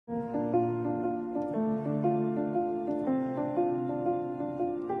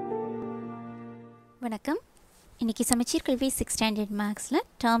வணக்கம். இன்னைக்கு சமச்சீர் கல்வி 6th ஸ்டாண்டர்ட் மேக்ஸில்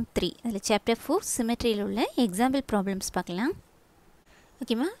டேர்ம் 3 அதில் சாப்டர் 4 சிமெட்ரியில் உள்ள எக்ஸாம்பிள் ப்ராப்ளம்ஸ் பார்க்கலாம்.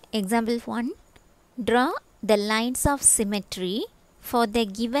 ஓகேம்மா. Example 1, draw the lines of symmetry for the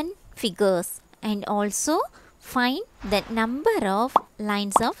given figures and also find the number of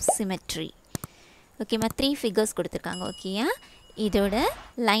lines of symmetry. ஓகேம்மா, 3 ஃபிகர்ஸ் கொடுத்துருக்காங்க. ஓகேயா, இதோட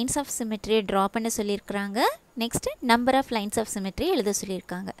லைன்ஸ் ஆஃப் சிமெட்ரியை ட்ரா பண்ண சொல்லியிருக்கிறாங்க. Next number of lines of symmetry எழுத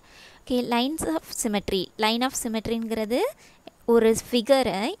சொல்லியிருக்காங்க. Okay, lines of symmetry, line of சிமெட்ரிங்கிறது ஒரு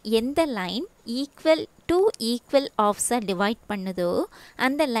ஃபிகரை எந்த லைன் ஈக்குவல் ஆஃப்ஸாக டிவைட் பண்ணுதோ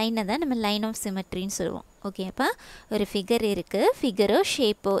அந்த லைனை தான் நம்ம லைன் ஆஃப் சிமெட்ரின்னு சொல்லுவோம். ஓகே, அப்போ ஒரு ஃபிகர் இருக்குது, ஃபிகரோ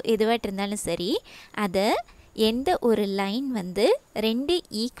ஷேப்போ எதுவாக இருந்தாலும் சரி, அதை எந்த ஒரு லைன் வந்து 2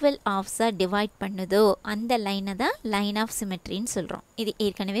 ஈக்குவல் ஆஃப்ஸாக டிவைட் பண்ணுதோ அந்த லைனை தான் லைன் ஆஃப் சிமெட்ரின்னு சொல்கிறோம். இது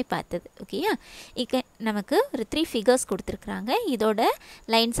ஏற்கனவே பார்த்தது. ஓகேயா, நமக்கு ஒரு 3 ஃபிகர்ஸ் கொடுத்துருக்குறாங்க. இதோட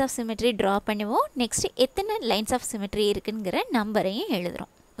லைன்ஸ் ஆஃப் சிமெட்ரி ட்ரா பண்ணுவோம். நெக்ஸ்ட்டு எத்தனை லைன்ஸ் ஆஃப் சிமெட்ரி இருக்குங்கிற நம்பரையும்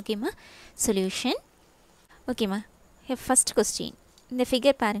எழுதுகிறோம். ஓகேம்மா. சொல்யூஷன். ஓகேம்மா, ஃபஸ்ட் கொஸ்டின், இந்த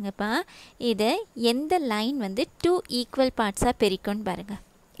ஃபிகர் பாருங்கப்பா. இதை எந்த லைன் வந்து 2 ஈக்குவல் பார்ட்ஸாக பிரிக்கும்னு பாருங்கள்.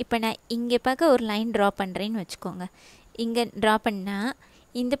 இப்போ நான் இங்கே பார்க்க ஒரு லைன் ட்ரா பண்ணுறேன்னு வச்சுக்கோங்க. இங்கே ட்ரா பண்ணால்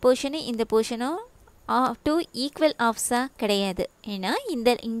இந்த போர்ஷனும் 2 ஈக்குவல் ஆஃப்ஸாக கிடையாது. ஏன்னா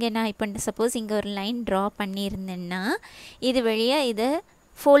இங்கே நான் இப்போ சப்போஸ் இங்கே ஒரு லைன் ட்ரா பண்ணியிருந்தேன்னா இது வழியாக இதை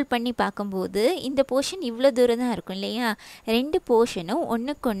ஃபோல்ட் பண்ணி பார்க்கும்போது இந்த போர்ஷன் இவ்வளோ தூரம் தான் இருக்கும் இல்லையா. 2 போர்ஷனும்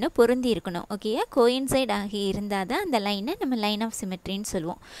ஒன்றுக்கு ஒன்று பொருந்தி இருக்கணும். ஓகேயா, கோயின்சைட் ஆகி இருந்தால் தான் அந்த லைனை நம்ம லைன் ஆஃப் சிமெட்ரின்னு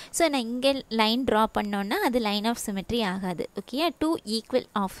சொல்லுவோம். ஸோ நான் இங்கே லைன் ட்ரா பண்ணோன்னா அது லைன் ஆஃப் சிமெட்ரி ஆகாது. ஓகேயா, 2 ஈக்குவல்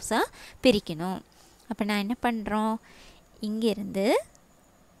ஆஃப்ஸாக பிரிக்கணும். அப்போ நான் என்ன பண்ணுறோம், இங்கேருந்து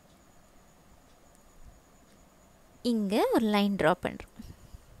இங்கே ஒரு லைன் ட்ரா பண்ணுறோம்.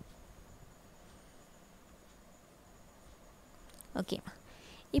 ஓகேம்மா,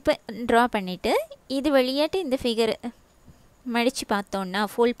 இப்போ ட்ரா பண்ணிவிட்டு இது வழியாட்டு இந்த ஃபிகர் மடித்து பார்த்தோன்னா,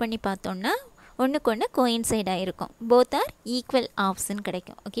 ஃபோல்ட் பண்ணி பார்த்தோன்னா ஒன்றுக்கு ஒன்று கோயின்சைடாக இருக்கும். போத் ஆர் ஈக்குவல் ஆஃப்ஸ்ன்னு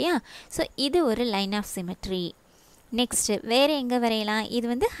கிடைக்கும். ஓகேயா, ஸோ இது ஒரு லைன் ஆஃப் சிமெட்ரி. நெக்ஸ்ட்டு வேறு எங்கே வரையலாம், இது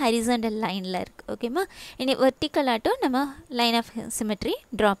வந்து ஹரிசாண்டல் லைனில் இருக்குது. ஓகேம்மா, இனி வெர்டிக்கலாட்டும் நம்ம லைன் ஆஃப் சிமெட்ரி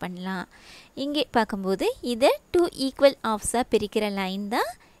ட்ரா பண்ணலாம். இங்கே பார்க்கும்போது இதை 2 ஈக்குவல் ஆஃப்ஸாக பிரிக்கிற லைன் தான்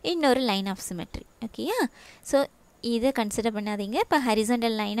இன்னொரு லைன் ஆஃப் சிமெட்ரி. ஓகேயா, ஸோ இதை கன்சிடர் பண்ணாதீங்க. இப்போ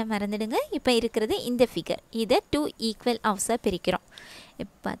ஹரிசாண்டல் லைனை மறந்துடுங்க. இப்போ இருக்கிறது இந்த ஃபிகர், இதை 2 ஈக்குவல் ஆஃப்ஸாக பிரிக்கிறோம்.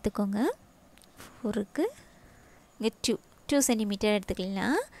 இப்போ பார்த்துக்கோங்க, 4க்கு இங்கே 2 சென்டிமீட்டர்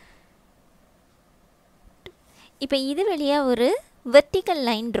எடுத்துக்கலாம். இப்போ இது வழியாக ஒரு வெர்டிக்கல்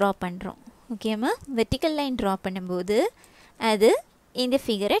லைன் ட்ரா பண்ணுறோம். ஓகேம்மா, வெர்டிக்கல் லைன் ட்ரா பண்ணும்போது அது இந்த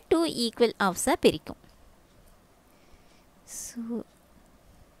ஃபிகரை 2 ஈக்குவல் ஆஃப்ஸாக பிரிக்கும். ஸோ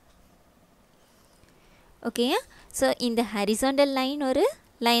ஓகேயா, ஸோ இந்த ஹரிசாண்டல் லைன் ஒரு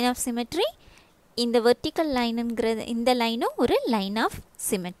லைன் ஆஃப் சிமெட்ரி, இந்த வெர்டிக்கல் லைனுங்கிறது இந்த லைனும் ஒரு லைன் ஆஃப்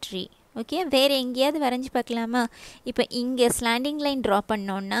சிமெட்ரி. ஓகே, வேறு எங்கேயாவது வரைஞ்சி பார்க்கலாமா. இப்போ இங்கே ஸ்லாண்டிங் லைன் ட்ரா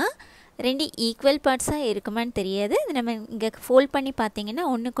பண்ணோன்னா 2 ஈக்குவல் பார்ட்ஸாக இருக்குமான்னு தெரியாது. இது நம்ம இங்கே ஃபோல்ட் பண்ணி பார்த்தீங்கன்னா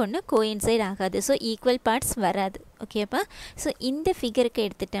ஒன்றுக்கு ஒன்று கோயின்சைட் ஆகாது. ஸோ ஈக்குவல் பார்ட்ஸ் வராது. ஓகேப்பா, ஸோ இந்த ஃபிகருக்கு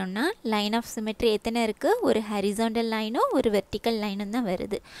எடுத்துட்டோம்னா லைன் ஆஃப் சிமெட்ரி எத்தனை இருக்குது, ஒரு ஹரிசாண்டல் லைனும் ஒரு வெர்டிக்கல் லைனும் தான்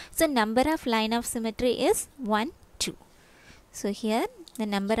வருது. So number of line of symmetry is 1, 2. So here the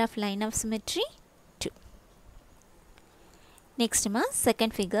number of line of symmetry 2. நெக்ஸ்ட்டுமா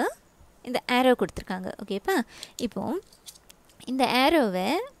second figure, இந்த ஏரோ கொடுத்துருக்காங்க. ஓகேப்பா, இப்போது இந்த ஏரோவை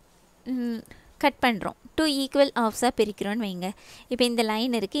கட் பண்ணுறோம், 2 ஈக்குவல் ஆஃப்ஸாக பிரிக்கிறோன்னு வைங்க. இப்போ இந்த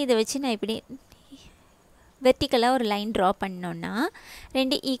லைன் இருக்குது, இதை வச்சு நான் இப்படி வெர்டிக்கலாக ஒரு லைன் ட்ரா பண்ணோன்னா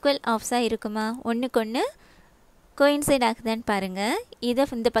 2 ஈக்குவல் ஆஃப்ஸாக இருக்குமா, ஒன்றுக்கு ஒன்று கோயின்சைட் ஆகுதான்னு பாருங்கள். இதை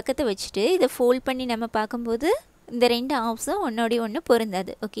இந்த பக்கத்தை வச்சுட்டு இதை ஃபோல்ட் பண்ணி நம்ம பார்க்கும்போது இந்த 2 ஆஃப்ஸும் ஒன்றோடைய ஒன்று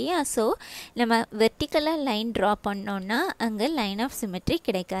பொருந்தாது. ஓகேயா, ஸோ நம்ம வெர்டிக்கலாக லைன் ட்ரா பண்ணோன்னா அங்கே லைன் ஆஃப் சிமெட்ரி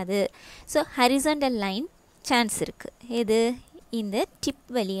கிடைக்காது. ஸோ ஹரிசாண்டல் லைன் சான்ஸ் இருக்குது. இது இந்த டிப்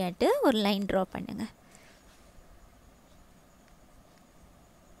வழியாட்டு ஒரு லைன் ட்ரா பண்ணுங்க.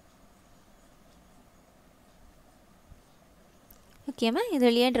 ஓகேம்மா, இது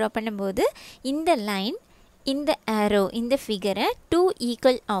வழியாக ட்ரா பண்ணும்போது இந்த லைன் இந்த ஏரோ இந்த ஃபிகரை 2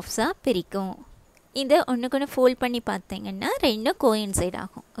 ஈக்குவல் ஆஃப்ஸாக பிரிக்கும். இதை ஒன்றுக்கு ஒன்று ஃபோல்ட் பண்ணி பார்த்தீங்கன்னா 2 கோயின்சைட்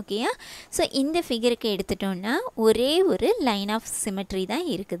ஆகும். ஓகேயா, ஸோ இந்த ஃபிகருக்கு எடுத்துட்டோன்னா ஒரே ஒரு லைன் ஆஃப் சிமெட்ரி தான்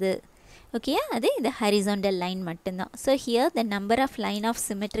இருக்குது. ஓகே, அது இந்த ஹரிசாண்டல் லைன் மட்டும்தான். So here the number of line of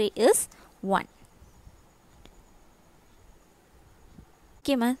symmetry is 1.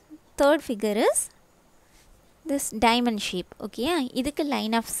 ஓகேம்மா, third figure is this diamond shape. ஓகேயா, இதுக்கு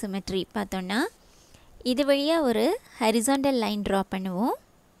லைன் ஆஃப் சிமெட்ரி பார்த்தோன்னா இது வழியாக ஒரு ஹரிசாண்டல் லைன் ட்ரா பண்ணுவோம்.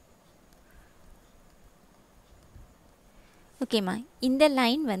 ஓகேம்மா, இந்த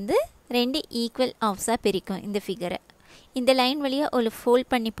லைன் வந்து ரெண்டு ஈக்குவல் ஆஃப்ஸாக பிரிக்கும் இந்த ஃபிகரை. இந்த லைன் வழியாக ஒரு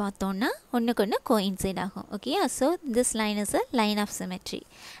ஃபோல்ட் பண்ணி பார்த்தோன்னா ஒன்றுக்கு ஒன்று கோயின்சைட் ஆகும். Okay, so this line is a line of symmetry.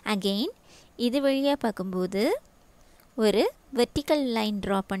 Again இது வழியாக பார்க்கும்போது ஒரு வெர்டிக்கல் லைன்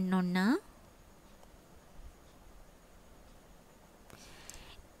ட்ரா பண்ணோன்னா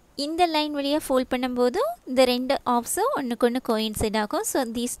இந்த லைன் வழியாக ஃபோல்ட் பண்ணும்போதும் இந்த ரெண்டு ஆஃப்ஸும் ஒன்றுக்கு ஒன்று கோயின்சைட் ஆகும். So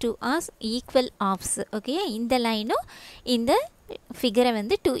these two R equal of. Okay, இந்த லைனும் இந்த ஃபிகரை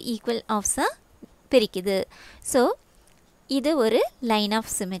வந்து டூ ஈக்குவல் ஆஃப்ஸாக பிரிக்குது. ஸோ இது ஒரு லைன் ஆஃப்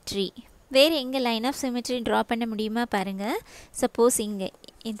சிமெட்ரி. வேறு எங்கே லைன் ஆஃப் சிமெட்ரி ட்ரா பண்ண முடியுமா பாருங்கள். சப்போஸ் இங்கே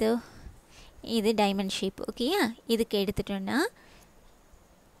இது டைமண்ட் ஷேப். ஓகேயா, இதுக்கு எடுத்துட்டோன்னா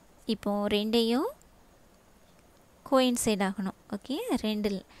இப்போது ரெண்டையும் கோயின்சைட் ஆகணும். ஓகே,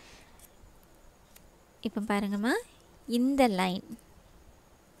 ரெண்டு இப்போ பாருங்கம்மா, இந்த லைன்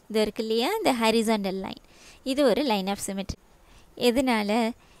இது இருக்கு இல்லையா, இந்த ஹாரிசாண்டல் லைன், இது ஒரு லைன் ஆஃப் சிமெட்ரி. எதனால்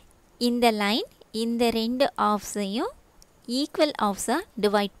இந்த லைன் இந்த ரெண்டு ஆஃப்ஸையும் ஈக்குவல் ஆஃப்ஸாக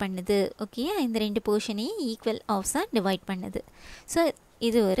டிவைட் பண்ணுது. ஓகே, இந்த ரெண்டு போர்ஷனையும் ஈக்குவல் ஆஃப்ஸாக டிவைட் பண்ணுது. ஸோ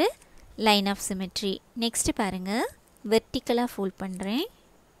இது ஒரு லைன் ஆஃப் சிமெட்ரி. நெக்ஸ்ட்டு பாருங்கள், வெர்டிக்கலாக ஃபோல்ட் பண்ணுறேன்.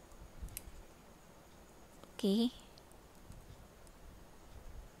 ஓகே,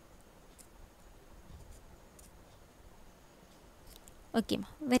 ஓகேம்மா,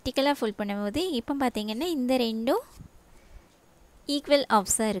 வெர்டிக்கலாக ஃபோல்ட் பண்ணும்போது இப்போ பார்த்தீங்கன்னா இந்த ரெண்டும் ஈக்குவல்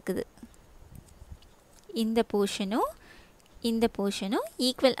ஆஃப்ஸாக இருக்குது. இந்த போர்ஷனும்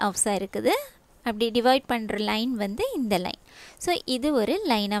ஈக்குவல் ஆஃப்ஸாக இருக்குது. அப்படி டிவைட் பண்ணுற லைன் வந்து இந்த லைன். ஸோ இது ஒரு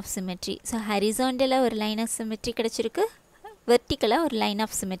லைன் ஆஃப் சிமெட்ரி. ஸோ ஹரிசாண்டலாக ஒரு லைன் ஆஃப் சிமெட்ரி கிடச்சிருக்கு, வெர்டிக்கலாக ஒரு லைன்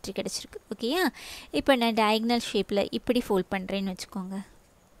ஆஃப் சிமெட்ரி கிடச்சிருக்கு. ஓகேயா, இப்போ நான் டயக்னல் ஷேப்பில் இப்படி ஃபோல்ட் பண்ணுறேன்னு வச்சுக்கோங்க.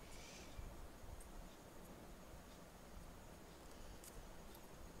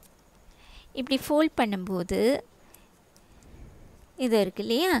 இப்படி ஃபோல்ட் பண்ணும்போது இது இருக்கு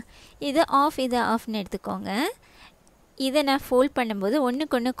இல்லையா, இது ஆஃப்னு எடுத்துக்கோங்க. இதை நான் ஃபோல்ட் பண்ணும்போது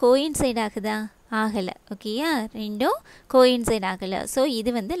ஒன்றுக்கு ஒன்று கோயின்சைட் ஆகுதா? ஆகலை. ஓகேயா, ரெண்டும் கோயின்சைட் ஆகலை. ஸோ இது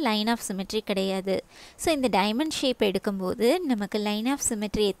வந்து லைன் ஆஃப் சிமெட்ரி கிடையாது. ஸோ இந்த டைமண்ட் ஷேப் எடுக்கும்போது நமக்கு லைன் ஆஃப்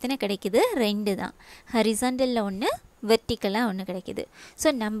சிமெட்ரி எத்தனை கிடைக்குது? 2 தான். ஹரிசாண்டலில் ஒன்று, வெர்டிக்கலாக ஒன்று கிடைக்குது.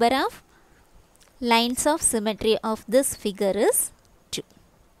 So number of lines of symmetry of this figure is 2.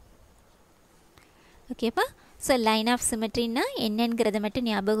 ஓகேப்பா, ஸோ லைன் ஆஃப் சிமெட்ரின்னா என்னங்கிறத மட்டும்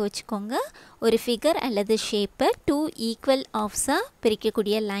ஞாபகம் வச்சுக்கோங்க. ஒரு ஃபிகர் அல்லது ஷேப்பை 2 ஈக்குவல் ஆஃப்ஸாக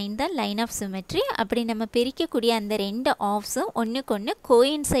பிரிக்கக்கூடிய லைன் தான் லைன் ஆஃப் சிமெட்ரி. அப்படி நம்ம பிரிக்கக்கூடிய அந்த 2 ஆஃப்ஸும் ஒன்றுக்கு ஒன்று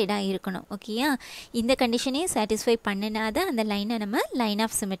கோயின்சைடாக இருக்கணும். ஓகேயா, இந்த கண்டிஷனையும் சாட்டிஸ்ஃபை பண்ணினா தான் அந்த லைனை நம்ம லைன்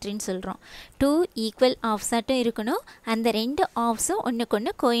ஆஃப் சிமெட்ரின்னு சொல்கிறோம். 2 ஈக்குவல் ஆஃப்ஸாட்டும் இருக்கணும், அந்த 2 ஆஃப்ஸும் ஒன்றுக்கு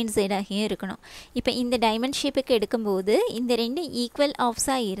ஒன்று கோயின்சைடாகியும் இருக்கணும். இப்போ இந்த டைமண்ட் ஷேப்புக்கு எடுக்கும்போது இந்த 2 ஈக்குவல்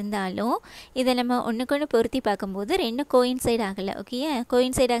ஆஃப்ஸாக இருந்தாலும் இதை நம்ம ஒன்றுக்கு ஒன்று பொருத்தி பார்க்கும்போது 2 கோயின்சைட் ஆகலை. ஓகே,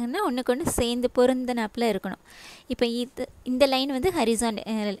 கோயின்சைட் ஆகுன்னா ஒன்றுக்கு ஒன்று சேர்ந்து பொருந்தனாப்பில் இருக்கணும். இப்போ இந்த லைன் வந்து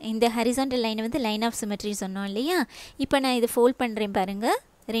இந்த ஹரிசாண்டல் லைன் வந்து லைன் ஆஃப் சிமெட்ரி சொன்னோம் இல்லையா. இப்போ நான் இது ஃபோல்ட் பண்ணுறேன் பாருங்கள்,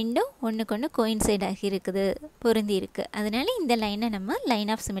 ரெண்டும் ஒன்றுக்கு ஒன்று கோயின்சைட் ஆகி இருக்குது, பொருந்தி இருக்குது. அதனால இந்த லைனை நம்ம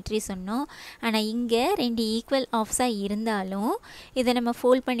லைன் ஆஃப் சிமெட்ரி சொன்னோம். ஆனால் இங்கே 2 ஈக்குவல் ஆஃப்ஸாக இருந்தாலும் இதை நம்ம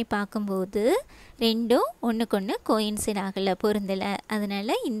ஃபோல்ட் பண்ணி பார்க்கும்போது ரெண்டும் ஒன்றுக்கு ஒன்று கோயின்சைட் ஆகலை, பொருந்தலை.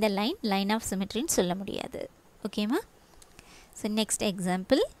 அதனால் இந்த லைன் ஆஃப் சிமெட்ரின்னு சொல்ல முடியாது. ஓகேம்மா, ஸோ நெக்ஸ்ட்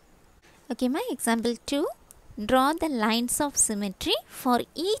எக்ஸாம்பிள். ஓகேம்மா, example 2. Draw the lines of symmetry for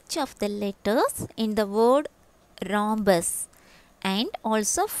each of the letters in the word rhombus and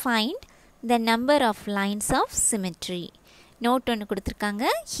also find the number of lines of symmetry. Note ஒன்று கொடுத்துருக்காங்க.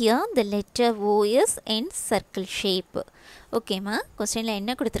 Here the letter O is in circle shape. ஓகேம்மா, கொஸ்டினில்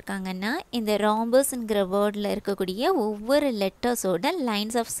என்ன கொடுத்துருக்காங்கன்னா இந்த ராம்பஸ்ங்கிற வேர்டில் இருக்கக்கூடிய ஒவ்வொரு லெட்டர்ஸோட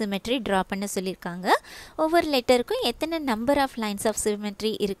லைன்ஸ் ஆஃப் சிமெட்ரி ட்ரா பண்ண சொல்லியிருக்காங்க. ஒவ்வொரு லெட்டருக்கும் எத்தனை number of lines of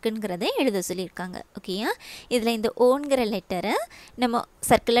symmetry இருக்குங்கிறத எழுத சொல்லியிருக்காங்க. ஓகேயா, இதில் இந்த ஓங்கிற லெட்டரை நம்ம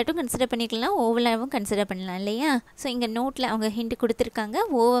சர்க்கிளாட்டும் கன்சிடர் பண்ணிக்கலாம், ஓவலாகவும் கன்சிடர் பண்ணலாம் இல்லையா. ஸோ இங்கே நோட்டில் அவங்க ஹிண்ட் கொடுத்துருக்காங்க,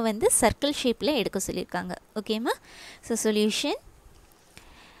 ஓவை வந்து சர்க்கிள் ஷேப்பில் எடுக்க சொல்லியிருக்காங்க. ஓகேம்மா, so solution,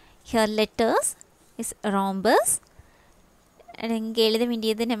 here letters is rhombus. இங்கே எழுத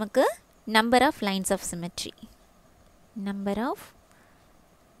வேண்டியது நமக்கு number of lines of symmetry. Number of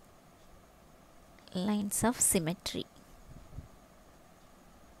lines of symmetry.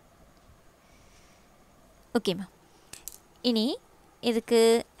 ஓகேம்மா, இனி இதுக்கு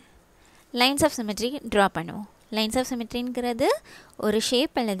லைன்ஸ் ஆஃப் சிமெட்ரி ட்ரா பண்ணுவோம். லைன்ஸ் ஆஃப் சிமெட்ரிங்கிறது ஒரு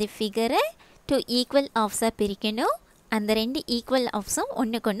ஷேப் அல்லது ஃபிகரை 2 ஈக்குவல் ஆஃப்ஸாக பிரிக்கணும். அந்த 2 ஈக்குவல் ஆஃப்ஸும்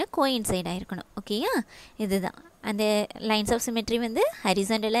ஒன்றுக்கு ஒன்று கோயின்சைடாக இருக்கணும். ஓகேயா, இதுதான் அந்த லைன்ஸ் ஆஃப் சிமெட்ரி வந்து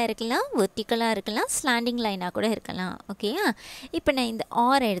ஹரிசாண்டலாக இருக்கலாம், வெர்டிக்கலாக இருக்கலாம், ஸ்லாண்டிங் லைனாக கூட இருக்கலாம். ஓகேயா? இப்போ நான் இந்த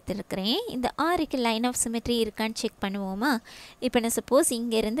ஆர் எடுத்துருக்கிறேன். இந்த ஆருக்கு லைன் ஆஃப் சிமெட்ரி இருக்கான்னு செக் பண்ணுவோமா? இப்போ நான் சப்போஸ்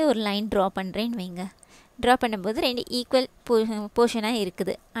இங்கேருந்து ஒரு லைன் ட்ரா பண்ணுறேன்னு வைங்க. ட்ரா பண்ணும்போது 2 ஈக்குவல் போர்ஷனாக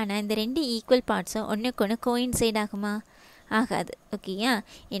இருக்குது. ஆனால் இந்த 2 ஈக்குவல் பார்ட்ஸும் ஒன்றுக்கு ஒன்று கோயின்சைட் ஆகுமா? ஆகாது. ஓகேயா?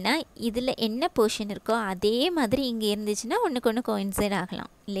 ஏன்னா இதில் என்ன போர்ஷன் இருக்கோ அதே மாதிரி இங்கே இருந்துச்சுன்னா ஒன்றுக்கு ஒன்று கோயின்சைட்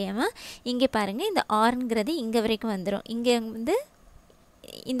ஆகலாம் இல்லையாம்மா? இங்கே பாருங்கள், இந்த ஆர்ங்கிறது இங்கே வரைக்கும் வந்துடும். இங்கே வந்து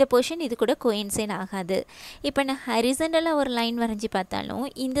இந்த போர்ஷன் இது கூட கோயின்சைட் ஆகாது. இப்போ நான் ஹரிசண்டலாக ஒரு லைன் வரைஞ்சி பார்த்தாலும்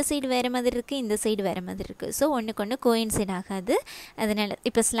இந்த சைடு வேறு மாதிரி இருக்குது, இந்த சைடு வேறு மாதிரி இருக்குது. ஸோ ஒன்றுக்கு ஒன்று கோயின்சைட் ஆகாது. அதனால்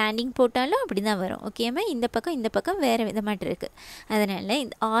இப்போ ஸ்லாண்டிங் போட்டாலும் அப்படி தான் வரும். ஓகேம்மா? இந்த பக்கம் வேறு விதமாட்டு இருக்குது. அதனால்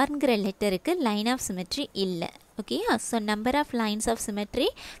இந்த ஆர்ங்கிற லெட்டருக்கு லைன் ஆஃப் சிமெட்ரி இல்லை. ஓகேயா? So number of lines of symmetry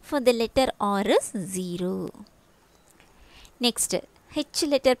for the letter R is 0. Next H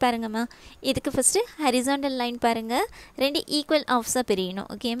letter பாருங்கம்மா. இதுக்கு ஃபஸ்ட்டு ஹரிசாண்டல் லைன் பாருங்கள், 2 ஈக்குவல் ஆஃப்ஸாக பிரியணும்.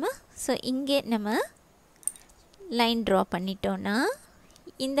 ஓகேம்மா? ஸோ இங்கே நம்ம லைன் ட்ரா பண்ணிட்டோன்னா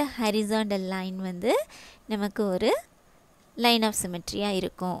இந்த ஹரிசாண்டல் லைன் வந்து நமக்கு ஒரு லைன் ஆஃப் சிமெட்ரியாக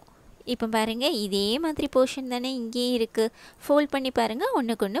இருக்கும். இப்போ பாருங்கள், இதே மாதிரி போர்ஷன் தானே இங்கேயும் இருக்குது. ஃபோல்ட் பண்ணி பாருங்கள்,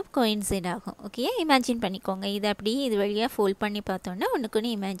 ஒன்றுக்கு ஒன்று கோயின்சைட் ஆகும். ஓகே? இமேஜின் பண்ணிக்கோங்க. இது அப்படியே இது வழியாக ஃபோல்ட் பண்ணி பார்த்தோன்னா ஒன்றுக்கு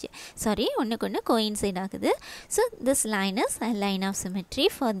ஒன்று கோயின்சைட் ஆகுது. So this line is a line of symmetry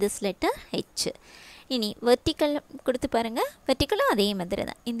for this letter H. இனி வெர்டிக்கல் கொடுத்து பாருங்கள். வெர்டிக்கலும் அதே மாதிரி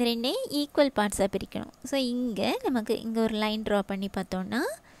தான். இந்த 2 ஈக்குவல் பார்ட்ஸாக பிரிக்கணும். ஸோ நமக்கு இங்கே ஒரு லைன் ட்ரா பண்ணி பார்த்தோன்னா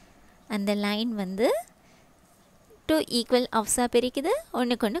அந்த லைன் வந்து 2 ஈக்குவல் ஆஃப்ஸாக பிரிக்குது.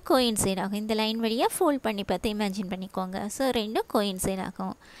 ஒன்றுக்கு ஒன்று கோயின்சைட் ஆகும். இந்த லைன் வழியாக ஃபோல்ட் பண்ணி பார்த்து இமேஜின் பண்ணிக்கோங்க. ஸோ 2 கோயின்சைட்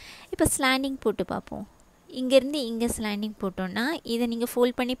ஆகும். இப்போ ஸ்லாண்டிங் போட்டு பார்ப்போம். இங்கேருந்து இங்கே ஸ்லாண்டிங் போட்டோன்னா இதை நீங்கள்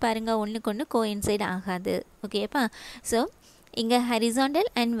ஃபோல்ட் பண்ணி பாருங்கள், ஒன்றுக்கு ஒன்று கோயின்சைட் ஆகாது. ஓகேப்பா? ஸோ இங்கே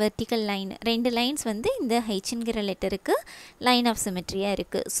horizontal and vertical line 2 lines வந்து இந்த ஹெச்ங்கிற லெட்டருக்கு லைன் ஆஃப் சிமெட்ரியாக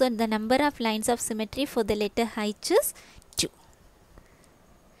இருக்குது. So the number of lines of symmetry for the letter H is 2.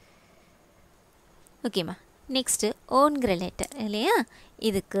 ஓகேம்மா? நெக்ஸ்ட்டு ஓன்கிற லெட்டர் இல்லையா?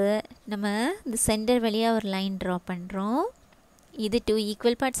 இதுக்கு நம்ம இந்த சென்டர் வழியாக ஒரு லைன் ட்ரா பண்ணுறோம். இது 2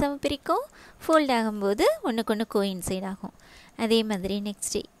 ஈக்குவல் பார்ட்ஸாக பிரிக்கும். ஃபோல்ட் ஆகும்போது ஒன்றுக்கு ஒன்று கோயின்சைட் ஆகும். அதே மாதிரி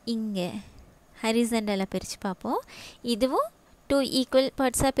நெக்ஸ்ட்டு இங்கே ஹரிசாண்டலாக பிரித்து பார்ப்போம். இதுவும் 2 ஈக்குவல்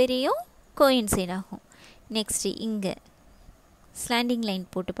பார்ட்ஸாக பிரியும், கோயின்சைட் ஆகும். நெக்ஸ்ட்டு இங்கே ஸ்லாண்டிங் லைன்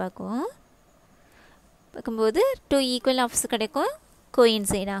போட்டு பார்க்கும்போது 2 ஈக்குவல் ஆஃப்ஸ் கிடைக்கும்,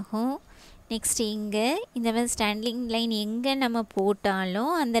 கோயின்சைட் ஆகும். நெக்ஸ்ட்டு இங்கே இந்த மாதிரி ஸ்டாண்டிங் லைன் எங்கே நம்ம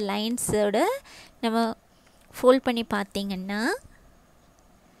போட்டாலும் அந்த லைன்ஸோட நம்ம ஃபோல்ட் பண்ணி பார்த்திங்கன்னா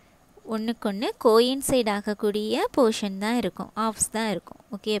ஒன்றுக்கு ஒன்று கோயின்சைட் ஆகக்கூடிய போர்ஷன் தான் இருக்கும், ஆஃப்ஸ் தான் இருக்கும்.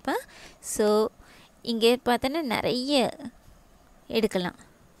 ஓகேப்பா? ஸோ இங்கே பார்த்தோன்னா நிறைய எடுக்கலாம்.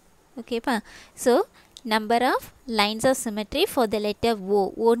 ஓகேப்பா? So number of lines of symmetry for the letter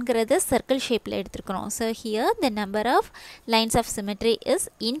ஓங்கிறத circle ஷேப்பில் எடுத்துருக்குறோம். So here the number of lines of symmetry is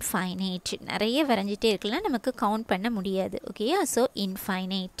infinite. நிறைய வரைஞ்சிட்டே இருக்கலாம், நமக்கு கவுண்ட் பண்ண முடியாது. ஓகேயா? So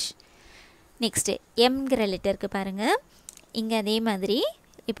infinite. நெக்ஸ்ட்டு எம்ங்கிற லெட்டருக்கு பாருங்கள். இங்கே அதே மாதிரி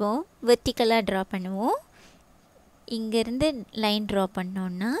இப்போது வெர்டிக்கலாக ட்ரா பண்ணுவோம். இங்கேருந்து லைன் ட்ரா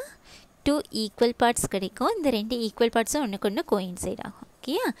பண்ணோன்னா 2 ஈக்குவல் பார்ட்ஸ் கிடைக்கும். இந்த 2 ஈக்குவல் பார்ட்ஸும் ஒன்றுக்கு ஒன்று கோயின்சைட் ஆகும்.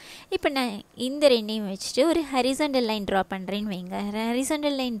 ஓகேயா? இப்போ நான் இந்த 2ஐயும் வச்சுட்டு ஒரு ஹரிசாண்டல் லைன் ட்ரா பண்ணுறேன்னு வைங்க.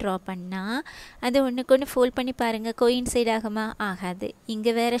 ஹரிசாண்டல் லைன் ட்ரா பண்ணால் அது ஒன்றுக்கு ஒன்று ஃபோல்ட் பண்ணி பாருங்கள், கோயின்சைட் ஆகுமா? ஆகாது.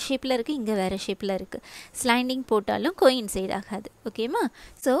 இங்கே வேறு ஷேப்பில் இருக்குது, இங்கே வேறு ஷேப்பில் இருக்குது. ஸ்லாண்டிங் போட்டாலும் கோயின்சைட் ஆகாது. ஓகேம்மா?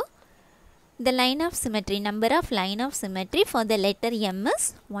 So the line of symmetry, number of line of symmetry for the letter M is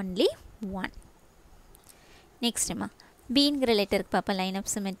only 1. Next Bங்கிற லெட்டருக்கு பார்ப்போம் லைன்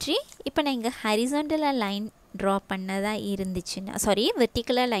ஆஃப் சிமெட்ரி. இப்போ நான் இங்கே ஹரிசாண்டலாக லைன் ட்ரா பண்ணதா இருந்துச்சுன்னா, சாரி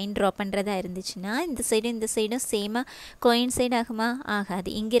வெர்டிக்கலாக லைன் ட்ரா பண்ணுறதா இருந்துச்சுன்னா இந்த சைடும் சேமாக கோயின்சைட் ஆகுமா? ஆகாது.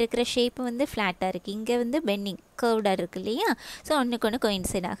 இங்கே இருக்கிற ஷேப் வந்து ஃப்ளாட்டாக இருக்குது, இங்கே வந்து பெண்டிங் கர்வ்டாக இருக்குது இல்லையா? ஸோ ஒன்றுக்கு ஒன்று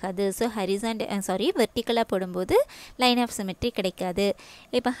கோயின்சைட் ஆகாது. ஸோ வெர்டிக்கலாக போடும்போது லைன் ஆஃப் சிமெட்ரி கிடைக்காது.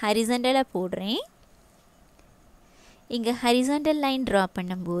 இப்போ ஹரிசாண்டலாக போடுறேன். இங்கே ஹரிசாண்டல் லைன் ட்ரா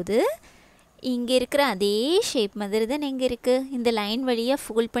பண்ணும்போது இங்கே இருக்கிற அதே ஷேப் மாதிரி தான் இங்கே இருக்குது. இந்த லைன் வழியாக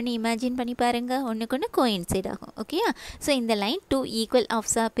ஃபோல்ட் பண்ணி இமேஜின் பண்ணி பாருங்கள், ஒன்றுக்கு ஒன்று கோயின்சைட் ஆகும். ஓகேயா? ஸோ இந்த லைன் 2 ஈக்குவல்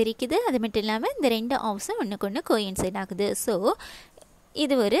ஆஃப்ஸாக பிரிக்குது. அது மட்டும் இல்லாமல் இந்த 2 ஆஃப்ஸும் ஒன்றுக்கு ஒன்று கோயின்சைட் ஆகுது. ஸோ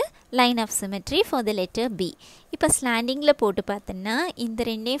இது ஒரு line of symmetry for the letter B. இப்போ ஸ்லாண்டிங்கில் போட்டு பார்த்தோன்னா இந்த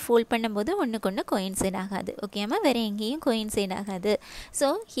 2ஐயும் ஃபோல்ட் பண்ணும்போது ஒன்றுக்கு ஒன்று கோயின்சைட் ஆகாது. ஓகேம்மா? வேறு எங்கேயும் கோயின்சைட் ஆகாது. So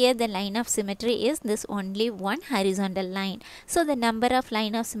here the line of symmetry is this only one horizontal line. So the number of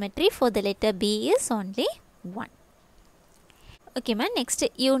line of symmetry for the letter B is only 1. ஓகேம்மா? Next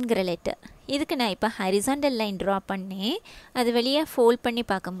யூங்கிற letter. இதுக்கு நான் இப்போ ஹரிசாண்டல் லைன் ட்ரா பண்ணேன். அது வழியாக fold பண்ணி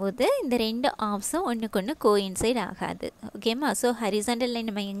பார்க்கும்போது இந்த ரெண்டு ஆஃப்ஸும் ஒன்றுக்கு ஒன்று கோயின்சைட் ஆகாது. ஓகேம்மா. ஸோ ஹரிசாண்டல் லைன்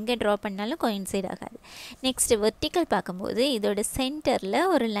நம்ம எங்கே ட்ரா பண்ணாலும் கோயின்சைட் ஆகாது. நெக்ஸ்ட் வெர்டிக்கல் பார்க்கும்போது இதோட சென்டரில்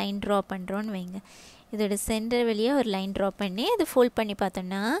ஒரு லைன் ட்ரா பண்ணுறோன்னு வைங்க. இதோட சென்டர் வழியாக ஒரு லைன் ட்ரா பண்ணி அது ஃபோல்ட் பண்ணி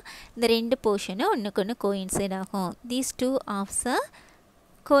பார்த்தோன்னா இந்த ரெண்டு போர்ஷனும் ஒன்றுக்கு ஒன்று கோயின்சைட் ஆகும். These two ஆஃப்ஸாக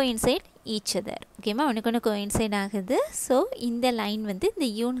coincide each other. ஓகேம்மா. ஒன்றுக்கு ஒன்று கோயின்சைட் ஆகுது. ஸோ இந்த லைன் வந்து இந்த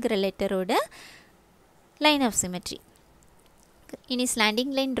யூங்கிற லெட்டரோட லைன் ஆஃப் சிமெட்ரி. இனி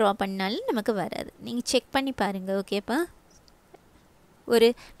ஸ்லாண்டிங் லைன் ட்ரா பண்ணாலும் நமக்கு வராது. நீங்கள் செக் பண்ணி பாருங்கள். ஓகேப்பா. ஒரு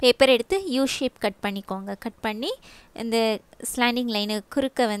பேப்பர் எடுத்து யூ ஷேப் கட் பண்ணிக்கோங்க. கட் பண்ணி இந்த ஸ்லாண்டிங் லைனு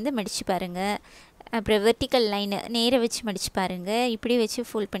குறுக்க வந்து மடித்து பாருங்கள். அப்புறம் வெர்டிக்கல் லைனை நேர வச்சு மடித்து பாருங்கள். இப்படி வச்சு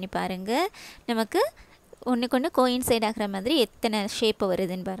ஃபோல்ட் பண்ணி பாருங்கள். நமக்கு ஒன்றுக்கு ஒன்று கோயின்சைட் ஆகிற மாதிரி எத்தனை ஷேப்பு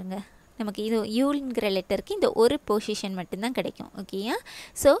வருதுன்னு பாருங்கள். நமக்கு இது யூங்கிற லெட்டருக்கு இந்த ஒரு பொசிஷன் மட்டும்தான் கிடைக்கும். ஓகேயா.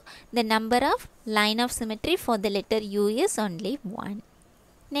 So the number of line of symmetry for the letter you is only 1.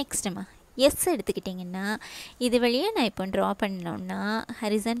 நெக்ஸ்ட்டுமா S எடுத்துக்கிட்டிங்கன்னா இது வழியாக நான் இப்போ ட்ரா பண்ணோன்னா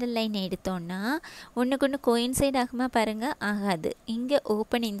ஹரிசாண்டல் லைன் எடுத்தோன்னா ஒன்றுக்கு ஒன்று கோயின்சைட் ஆகுமா பாருங்கள். ஆகாது. இங்கே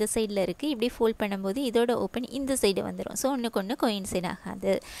ஓப்பன் இந்த சைடில் இருக்குது. இப்படி ஃபோல்ட் பண்ணும்போது இதோட ஓப்பன் இந்த சைடு வந்துடும். ஸோ ஒன்றுக்கு ஒன்று கோயின்சைட்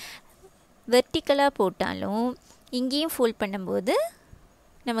ஆகாது. வெர்டிக்கலாக போட்டாலும் இங்கேயும் ஃபோல்ட் பண்ணும்போது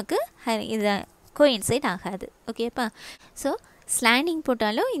நமக்கு இது கோயின்சைட் ஆகாது. ஓகேப்பா. ஸோ ஸ்லாண்டிங்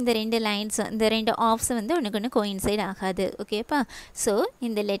போட்டாலும் இந்த ரெண்டு லைன்ஸ் இந்த ரெண்டு ஆஃப்ஸ் வந்து ஒன்றுக்கு ஒன்று கோயின்சைட் ஆகாது. ஓகேப்பா. ஸோ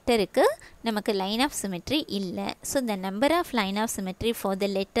இந்த லெட்டருக்கு நமக்கு லைன் ஆஃப் சிமெட்ரி இல்லை. So the number of line of symmetry for the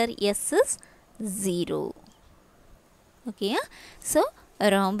letter S is 0. ஓகேயா. ஸோ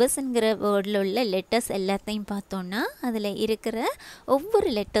ராம்பஸ்ங்கிற வேர்டில் உள்ள லெட்டர்ஸ் எல்லாத்தையும் பார்த்தோன்னா அதில் இருக்கிற ஒவ்வொரு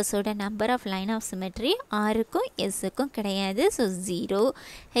லெட்டர்ஸோட number of line of symmetry ஆருக்கும் எஸ்ஸுக்கும் கிடையாது. ஸோ 0.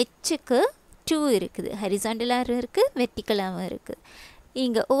 ஹெச்சுக்கு 2 இருக்குது. ஹரிசாண்டலாகவும் இருக்குது, வெர்டிக்கலாகவும் இருக்குது.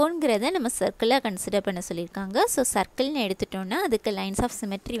 இங்கே ஓன்கிறத நம்ம சர்க்கிளாக கன்சிடர் பண்ண சொல்லியிருக்காங்க. ஸோ சர்க்கிள்னு எடுத்துட்டோன்னா அதுக்கு லைன்ஸ் ஆஃப்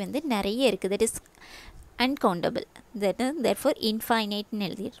சிமெட்ரி வந்து நிறைய இருக்குது. That is uncountable. therefore இன்ஃபைனைட்னு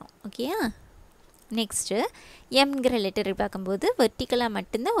எழுதிடுறோம். ஓகேயா. நெக்ஸ்ட்டு எம்ங்கிற லெட்டர் பார்க்கும்போது வெர்டிக்கலாக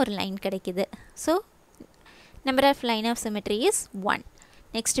மட்டும்தான் ஒரு லைன் கிடைக்கிது. So number of line of symmetry is 1.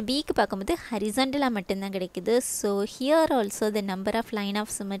 Next பிக்கு பார்க்கும்போது ஹரிசாண்டலாக மட்டும்தான் கிடைக்குது. So here also the number of line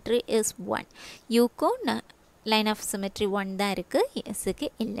of symmetry is 1. யூக்கும் line of symmetry 1 தான் இருக்குது. எஸ்ஸுக்கு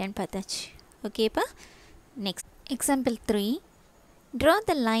இல்லைன்னு பார்த்தாச்சு. ஓகேப்பா. Next example 3. Draw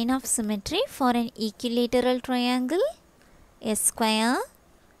the line of symmetry for an equilateral triangle, a square,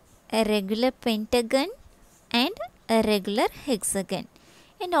 a regular pentagon and a regular hexagon,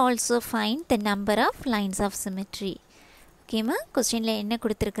 and also find the number of lines of symmetry. ஓகேம்மா. கொஸ்டினில் என்ன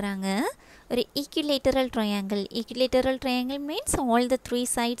கொடுத்துருக்குறாங்க, ஒரு equilateral triangle. Equilateral triangle means all the 3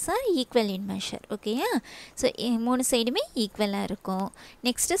 sides R equal in measure. ஓகேயா. So 3 சைடுமே ஈக்குவலாக இருக்கும்.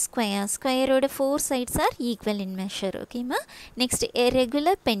 Next square. ஸ்கொயரோட 4 sides ஆர் ஈக்குவல் இன் மெஷர். ஓகேம்மா. Next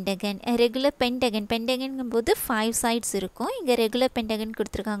regular Pentagon. Regular Pentagon. பென்டகன்ங்கும்போது 5 sides இருக்கும். இங்கே ரெகுலர் பென்டகன்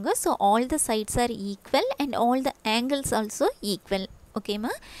கொடுத்துருக்காங்க. So all the sides R equal and all the angles also equal.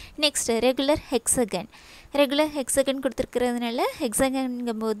 ஓகேம்மா. Next regular hexagon. Regular hexagon கொடுத்துருக்கிறதுனால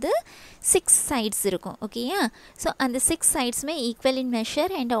ஹெக்ஸகன்ங்கும்போது 6 sides இருக்கும். ஓகேயா. So அந்த 6 sidesமே equal in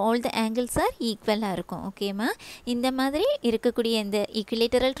measure and all the angles R ஈக்குவலாக இருக்கும். ஓகேம்மா. இந்த மாதிரி இருக்கக்கூடிய இந்த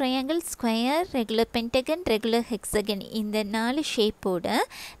equilateral triangle, square, regular Pentagon, regular hexagon இந்த 4 ஷேப்போட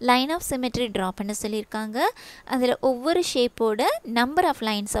லைன் ஆஃப் சிமெட்ரி ட்ரா பண்ண சொல்லியிருக்காங்க. அதில் ஒவ்வொரு ஷேப்போட number of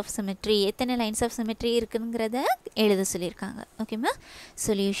lines of symmetry, எத்தனை லைன்ஸ் ஆஃப் சிமெட்ரி இருக்குங்கிறத எழுத சொல்லியிருக்காங்க. ஓகேம்மா.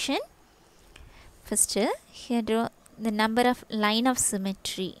 Solution. First, here draw the number of line of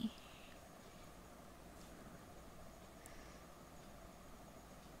symmetry.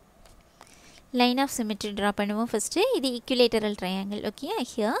 Line of symmetry draw பண்ணுவோம். First, இது equilateral triangle. Okay,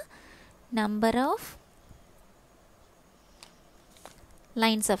 here number of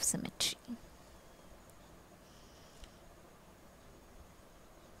lines of symmetry.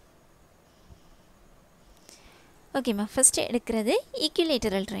 ஓகேம்மா. First எடுக்கிறது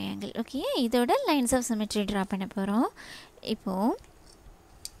equilateral triangle. Okay. இதோட lines of symmetry draw பண்ண போகிறோம். இப்போது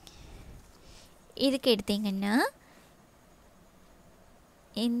இதுக்கு எடுத்திங்கன்னா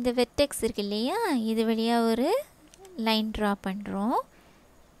இந்த வெர்டெக்ஸ் இருக்கு இல்லையா, இது வழியாக ஒரு லைன் ட்ரா பண்ணுறோம்.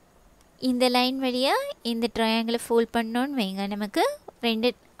 இந்த லைன் வழியாக இந்த ட்ரையாங்கிளை ஃபோல்ட் பண்ணோன்னு வைங்க. நமக்கு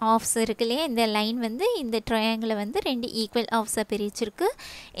 2 ஆஃப்ஸ் இருக்கு இல்லையா. இந்த லைன் வந்து இந்த ட்ரையாங்கிளை வந்து 2 ஈக்குவல் ஆஃப்ஸாக பிரிச்சிருக்கு.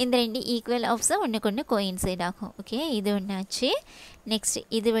 இந்த 2 ஈக்குவல் ஆஃப்ஸாக ஒன்றுக்கு ஒன்று கோயின்சைட் ஆகும். ஓகே. இது ஒன்றாச்சு. நெக்ஸ்ட்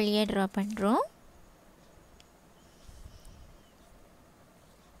இது வழியாக ட்ரா பண்ணுறோம்.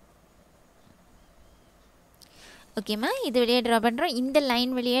 ஓகேம்மா. இது வழியாக ட்ரா பண்ணுறோம். இந்த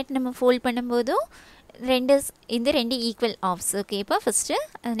லைன் வழியாக நம்ம ஃபோல்ட் பண்ணும்போதும் இந்த ரெண்டு ஈக்குவல் ஆஃப்ஸ் ஓகேப்பா ஃபஸ்ட்டு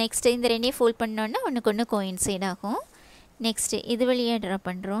நெக்ஸ்ட்டு இந்த ரெண்டையும் ஃபோல்ட் பண்ணோன்னா ஒன்றுக்கு ஒன்று கோயின்சைட் ஆகும் நெக்ஸ்ட்டு இது வழியாக ட்ரா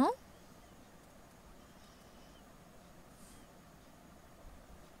பண்ணுறோம்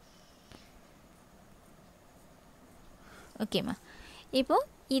ஓகேம்மா இப்போது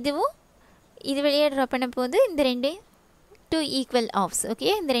இதுவும் இது வழியாக ட்ரா பண்ண போது இந்த ரெண்டு டூ ஈக்குவல் ஆஃப்ஸ்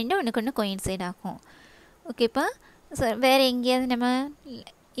ஓகே இந்த ரெண்டும் ஒன்றுக்கு ஒன்று கோயின்சைட் ஆகும் ஓகேப்பா ஸோ வேறு எங்கேயாவது நம்ம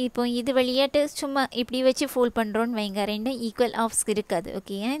இப்போ இது வழியாட்டு சும்மா இப்படி வச்சு ஃபோல்ட் பண்ணுறோன்னு வைங்க ரெண்டும் ஈக்குவல் ஆஃப்ஸ் இருக்காது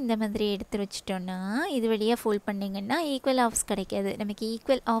ஓகே இந்த மாதிரி எடுத்து வச்சிட்டோன்னா இது வழியாக ஃபோல்ட் பண்ணிங்கன்னா ஈக்குவல் ஆஃப்ஸ் கிடைக்காது நமக்கு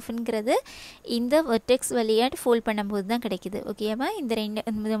ஈக்குவல் ஆஃப்ங்கிறது இந்த வெர்டெக்ஸ் வழியாட்டு ஃபோல்ட் பண்ணும்போது தான் கிடைக்குது ஓகேவா இந்த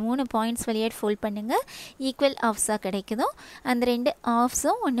 3 பாயிண்ட்ஸ் வழியாட்டு ஃபோல்ட் பண்ணுங்கள் ஈக்குவல் ஆஃப்ஸாக கிடைக்குதோ அந்த ரெண்டு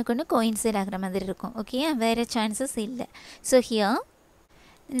ஆஃப்ஸும் ஒன்றுக்கு ஒன்று கோயின்சைட் ஆகிற மாதிரி இருக்கும் ஓகே வேறு சான்சஸ் இல்லை so here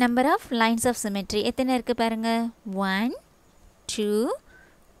number of lines of symmetry எத்தனை இருக்குது பாருங்கள் 1 2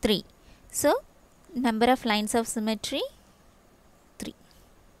 3 so number of lines of symmetry 3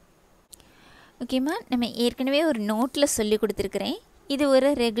 ஓகேம்மா நம்ம ஏற்கனவே ஒரு நோட்டில் சொல்லி கொடுத்துருக்குறேன் இது ஒரு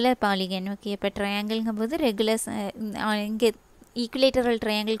ரெகுலர் பாலிகன் ஓகே இப்போ ட்ரையாங்கிள்ங்கும்போது ரெகுலர் இங்கே ஈக்குவலேட்டரல்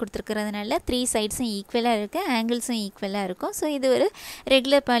ட்ரையாங்கிள் கொடுத்துருக்கிறதுனால 3 சைட்ஸும் ஈக்குவலாக இருக்குது ஆங்கிள்ஸும் ஈக்குவலாக இருக்கும் ஸோ இது ஒரு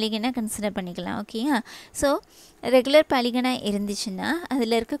ரெகுலர் பாலிகனாக கன்சிடர் பண்ணிக்கலாம் ஓகேயா ஸோ ரெகுலர் பாலிகனாக இருந்துச்சுன்னா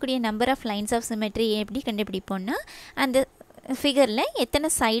அதில் இருக்கக்கூடிய number of lines of symmetry எப்படி கண்டுபிடிப்போம்னா அந்த ஃபிகரில் எத்தனை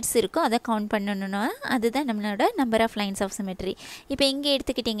சைட்ஸ் இருக்கோ அதை கவுண்ட் பண்ணணுன்னா அதுதான் நம்மளோட number of lines of symmetry இப்போ இங்கே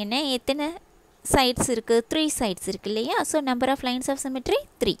எடுத்துக்கிட்டிங்கன்னா எத்தனை சைட்ஸ் இருக்குது 3 சைட்ஸ் இருக்குது இல்லையா so number of lines of symmetry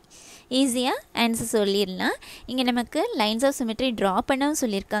 3 ஈஸியாக ஆன்சர் சொல்லிடலாம் இங்கே நமக்கு லைன்ஸ் ஆஃப் சிமெட்ரி ட்ரா பண்ணவும்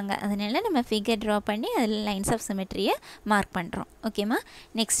சொல்லியிருக்காங்க அதனால் நம்ம ஃபிகர் ட்ரா பண்ணி அதில் லைன்ஸ் ஆஃப் சிமெட்ரியை மார்க் பண்ணுறோம் ஓகேம்மா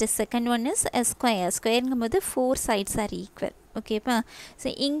next second one is ஸ்கொயருங்கும்போது 4 sides are equal ஓகேப்பா ஸோ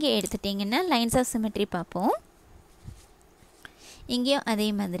இங்கே எடுத்துட்டிங்கன்னா லைன்ஸ் ஆஃப் சிமெட்ரி பார்ப்போம் இங்கேயும் அதே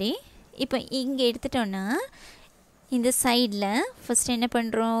மாதிரி இப்போ இங்கே எடுத்துட்டோன்னா இந்த சைடில் ஃபஸ்ட் என்ன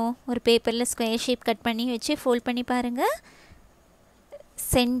பண்ணுறோம் ஒரு பேப்பரில் ஸ்கொயர் ஷேப் கட் பண்ணி வச்சு ஃபோல்ட் பண்ணி பாருங்கள்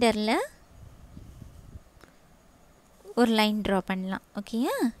சென்டரில் ஒரு லைன் ட்ரா பண்ணலாம்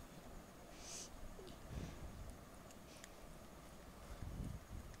ஓகேயா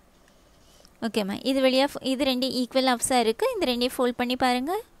ஓகேம்மா இது வழியாக இது ரெண்டு ஈக்குவல் ஆஃப்ஸாக இருக்குது இந்த ரெண்டையும் ஃபோல்ட் பண்ணி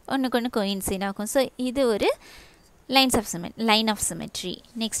பாருங்கள் ஒன்றுக்கு ஒன்று கோயின்சைட் ஆகும் ஸோ இது ஒரு line of symmetry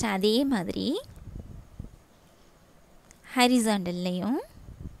next அதே மாதிரி ஹரிசாண்டல்லையும்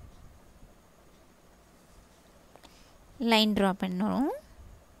லைன் ட்ரா பண்ணுறோம்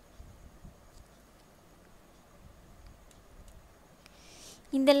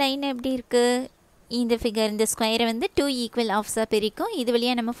இந்த லைன் எப்படி இருக்குது இந்த ஃபிகர் இந்த ஸ்கொயரை வந்து 2 ஈக்குவல் ஆஃப்ஸாக பிரிக்கும் இது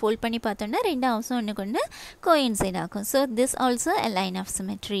வழியாக நம்ம ஃபோல்ட் பண்ணி பார்த்தோன்னா ரெண்டு ஆஃப்ஸும் ஒன்றுக்கு ஒன்று கோயின்சைட் ஆகும் so this also a line of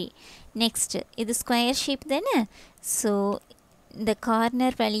symmetry next இது ஸ்கொயர் ஷேப் தானே ஸோ இந்த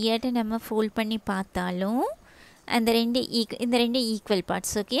கார்னர் வழியாட்டு நம்ம ஃபோல்ட் பண்ணி பார்த்தாலும் அந்த இந்த ரெண்டு ஈக்குவல்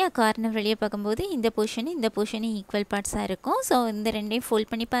பார்ட்ஸ் ஓகே கார்னர் வழியாக பார்க்கும்போது இந்த போர்ஷனு ஈக்குவல் பார்ட்ஸாக இருக்கும் ஸோ இந்த ரெண்டையும்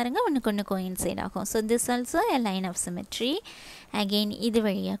ஃபோல்ட் பண்ணி பாருங்கள் ஒன்றுக்கு ஒன்று கோயின்சைட் ஆகும் so this also a line of symmetry again இது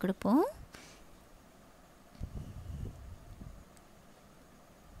வழியாக கொடுப்போம்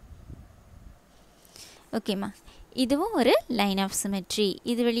ஓகேம்மா இதுவும் ஒரு லைன் ஆஃப் சிமெட்ரி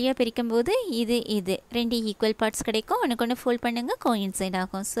இது வழியாக பிரிக்கும்போது இது ரெண்டு ஈக்குவல் பார்ட்ஸ் கிடைக்கும் ஒன்றுக்கு ஒன்று ஃபோல்ட் பண்ணுங்கள் கோயின்சைட்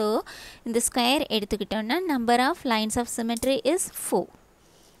ஆகும் ஸோ இந்த ஸ்கொயர் எடுத்துக்கிட்டோன்னா number of lines of symmetry is 4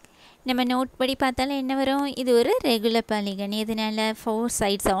 நம்ம நோட் படி பார்த்தாலும் என்ன வரும் இது ஒரு ரெகுலர் பாலிகன் இதனால் 4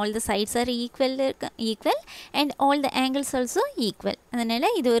 sides all the sides are equal and all the angles also equal அதனால்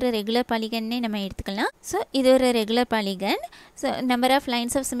இது ஒரு ரெகுலர் பாலிகன்னே நம்ம எடுத்துக்கலாம் ஸோ இது ஒரு regular polygon so number of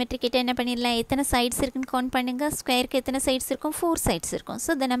lines of symmetry கிட்ட என்ன பண்ணிடலாம் எத்தனை சைட்ஸ் இருக்குன்னு கவுண்ட் பண்ணுங்கள் ஸ்கொயருக்கு எத்தனை சைட்ஸ் இருக்கும் 4 சைட்ஸ் இருக்கும்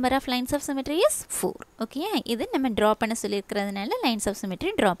so the number of lines of symmetry is 4 okay இது நம்ம ட்ரா பண்ண சொல்லியிருக்கிறதுனால லைன்ஸ் ஆஃப்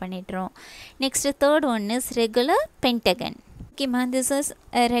சிமெட்ரி ட்ரா பண்ணிடுறோம் next third one is regular Pentagon ஓகேம்மா திஸ் இஸ்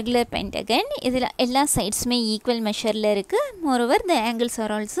ரெகுலர் பென்டகன் இதில் எல்லா சைட்ஸுமே ஈக்குவல் மெஷரில் இருக்குது moreover the angles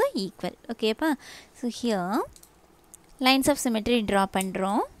are also equal ஓகேப்பா so here lines of symmetry draw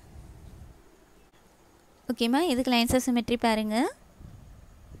பண்ணுறோம் ஓகேம்மா இதுக்கு லைன்ஸ் ஆஃப் சிமெட்ரி பாருங்கள்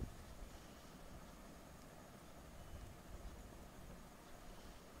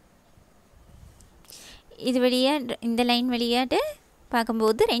இது வழியாக இந்த லைன் வழியாட்டு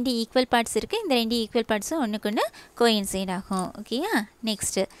பார்க்கும்போது ரெண்டு ஈக்குவல் பார்ட்ஸ் இருக்குது இந்த ரெண்டு ஈக்குவல் பார்ட்ஸும் ஒன்றுக்கு ஒன்று கோயின்சைட் ஆகும் ஓகேயா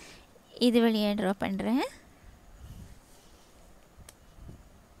நெக்ஸ்ட்டு இது வழியாக ட்ரா பண்ணுறேன்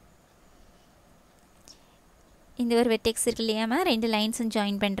இந்த ஒரு வெர்டெக்ஸ் இருக்கு இல்லையாம்மா ரெண்டு லைன்ஸும்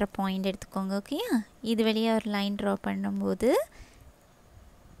ஜாயின் பண்ணுற பாயிண்ட் எடுத்துக்கோங்க ஓகேயா இது வழியாக ஒரு லைன் ட்ரா பண்ணும்போது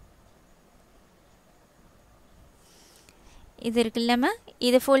இது இருக்குது இல்லாமல்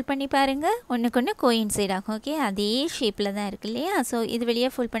இதை ஃபோல்ட் பண்ணி பாருங்கள் ஒன்றுக்கு ஒன்று கோயின்சைட் ஆகும் ஓகே அதே ஷேப்பில் தான் இருக்குது இல்லையா ஸோ இது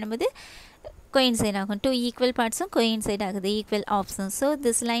வழியாக ஃபோல்ட் பண்ணும்போது coincide ஆகும். Two equal parts coincide ஆகுது, equal options. So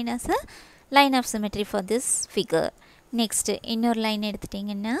this line has a line of symmetry for this figure. Next இன்னொரு line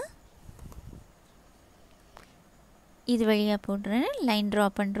எடுத்துட்டீங்கன்னா இது வழியா போடுறேன், லைன் ட்ரா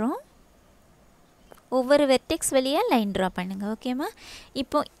பண்ணுறோம். ஒவ்வொரு வெர்டெக்ஸ் வழியாக லைன் ட்ரா பண்ணுங்க. ஓகேம்மா?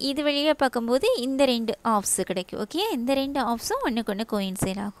 இப்போ இது வழியாக பார்க்கும்போது இந்த ரெண்டு ஆஃப்ஸு கிடைக்கும். ஓகே, இந்த ரெண்டு ஆஃப்ஸும் ஒன்றுக்கு ஒன்று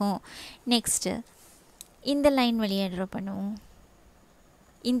கோயின்சைட் ஆகும். நெக்ஸ்ட்டு இந்த லைன் வழியாக ட்ரா பண்ணுவோம்,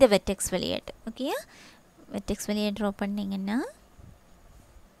 இந்த வெர்டெக்ஸ் வழியாட்டு. ஓகேயா? வெர்டெக்ஸ் வழியாக ட்ரா பண்ணிங்கன்னா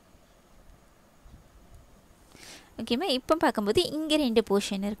ஓகேம்மா. இப்போ பார்க்கும்போது இங்கே ரெண்டு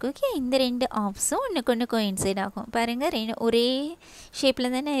போர்ஷன் இருக்குது. ஓகே, இந்த ரெண்டு ஆஃப்ஸும் ஒன்றுக்கு ஒன்று கோயின்சைட் ஆகும். பாருங்கள், ஒரே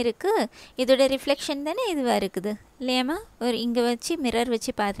ஷேப்பில் தானே இருக்குது, இதோட ரிஃப்ளெக்ஷன் தானே இதுவாக இருக்குது இல்லையாம்மா? ஒரு இங்கே வச்சு மிரர்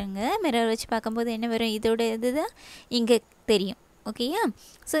வச்சு பாருங்க, மிரர் வச்சு பார்க்கும்போது என்ன வரும், இதோட இது தான் இங்கே தெரியும். ஓகேயா?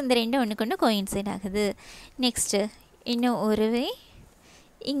 ஸோ இந்த ரெண்டும் ஒன்றுக்கு ஒன்று கோயின்சைட் ஆகுது. நெக்ஸ்ட்டு இன்னும் ஒரு வே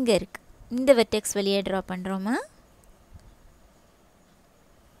இங்கே இருக்குது, இந்த வெர்டெக்ஸ் வழியாக ட்ரா பண்ணுறோமா?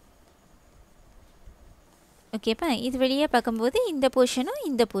 ஓகேப்பா, இது வழியாக பார்க்கும்போது இந்த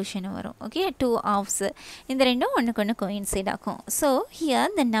போர்ஷனும் வரும். ஓகே, டூ ஆஃப்ஸு, இந்த ரெண்டும் ஒன்றுக்கு ஒன்று கோயின்சைட் ஆகும். So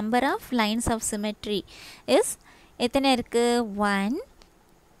here the number of lines of symmetry is எத்தனை இருக்குது? 1,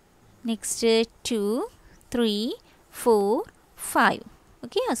 next 2, 3, 4, 5.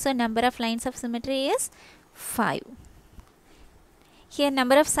 Okay, so number of lines of symmetry is 5. Here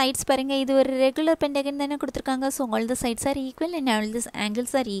number of sides பாருங்க, இது ஒரு regular pentagon தானே கொடுத்துருக்காங்க. So all the sides are equal and all the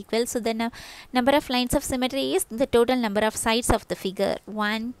angles are equal. So the number of lines of symmetry is the total number of sides of the figure.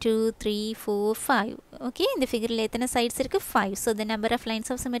 1, 2, 3, 4, 5. Okay, இந்த figureல எத்தனை sides இருக்கு? 5. So the number of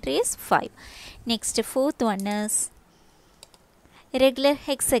lines of symmetry is 5. Next fourth one is regular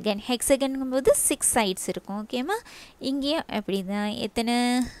hexagon. Hexagon போது 6 sides இருக்கும். ஓகேமா? இங்கேயும் அப்படிதான். எத்தனை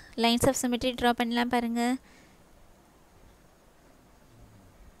lines of symmetry draw பண்ணலாம் பாருங்க.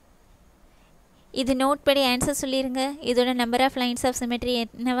 இது நோட் படி ஆன்சர் சொல்லிடுங்க. இதோட number of lines of symmetry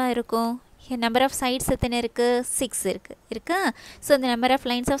என்னவா இருக்கும்? நம்பர் ஆஃப் சைட்ஸ் எத்தனை இருக்குது? 6 இருக்கா? ஸோ இந்த number of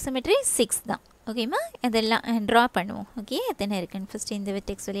lines of symmetry 6 தான். ஓகேம்மா? அதெல்லாம் ட்ரா பண்ணுவோம். ஓகே, எத்தனை இருக்குன்னு ஃபஸ்ட்டு இந்த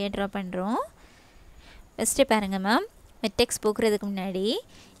வெர்டெக்ஸ் வழியாக ட்ரா பண்ணுறோம். ஃபஸ்ட்டு பாருங்கள் மேம், வெர்டெக்ஸ் போக்குறதுக்கு முன்னாடி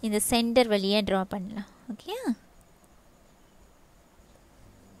இந்த சென்டர் வழியாக ட்ரா பண்ணலாம். ஓகே,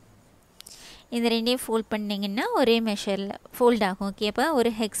 இந்த ரெண்டையும் ஃபோல்ட் பண்ணிங்கன்னா ஒரே மெஷரில் ஃபோல்ட் ஆகும். ஓகேப்பா, ஒரு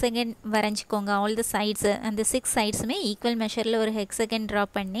ஹெக்ஸகன் வரைஞ்சிக்கோங்க. ஆல் த சைட்ஸு, அந்த 6 சைட்ஸுமே ஈக்குவல் மெஷரில் ஒரு ஹெக்ஸகன் ட்ரா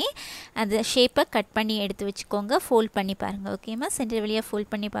பண்ணி அந்த ஷேப்பை கட் பண்ணி எடுத்து வச்சுக்கோங்க. ஃபோல்ட் பண்ணி பாருங்கள். ஓகேம்மா? சென்டர் வழியாக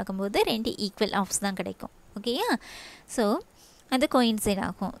ஃபோல்ட் பண்ணி பார்க்கும்போது ரெண்டு ஈக்குவல் ஆஃப்ஸ் தான் கிடைக்கும். ஓகேயா? ஸோ அது கோயின்சைட்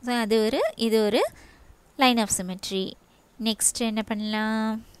ஆகும். ஸோ இது ஒரு லைன் ஆஃப் சிமெட்ரி. நெக்ஸ்ட் என்ன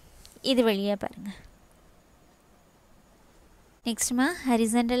பண்ணலாம்? இது வழியாக பாருங்கள். நெக்ஸ்ட்மா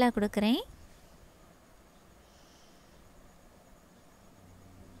ஹரிசாண்டலாக கொடுக்குறேன்.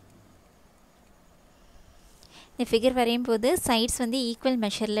 இந்த ஃபிகர் வரையும் போது சைட்ஸ் வந்து ஈக்குவல்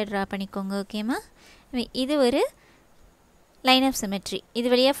மெஷரில் ட்ரா பண்ணிக்கோங்க. ஓகேம்மா? இது ஒரு லைன் ஆஃப் சிமெட்ரி. இது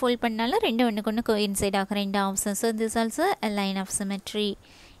வழியாக ஃபோல்ட் பண்ணாலும் ரெண்டு ஒன்றுக்கு ஒன்று கோயின்சைட் ஆகும், ரெண்டு option. So this also a line of symmetry.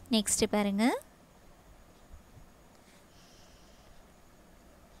 Next பாருங்கள்,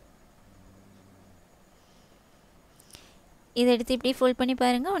 இதை எடுத்து இப்படி ஃபோல்ட் பண்ணி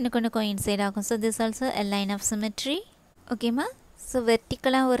பாருங்கள், ஒன்றுக்கு ஒன்று கோயின்சைட் ஆகும். So this also a line of symmetry. ஓகேம்மா? ஸோ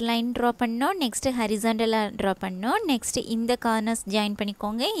வெர்டிக்கலாக ஒரு லைன் ட்ரா பண்ணோம், நெக்ஸ்ட்டு ஹரிசாண்டலாக ட்ரா பண்ணோம், நெக்ஸ்ட்டு இந்த கார்னர்ஸ் ஜாயின்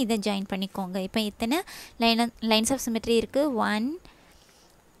பண்ணிக்கோங்க, இதை ஜாயின் பண்ணிக்கோங்க. இப்போ எத்தனை லைன்ஸ் ஆஃப் சிமெட்ரி இருக்குது? 1,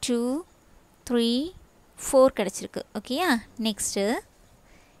 2, 3, 4 கிடச்சிருக்கு. ஓகேயா? நெக்ஸ்ட்டு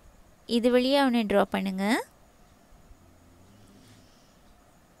இது வழியாக ஒன்று ட்ரா பண்ணுங்கள்.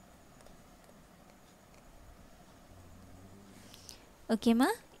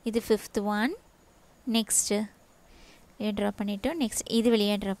 ஓகேம்மா? இது 5th one. நெக்ஸ்ட்டு ட்ரா பண்ணிட்டோம். நெக்ஸ்ட் இது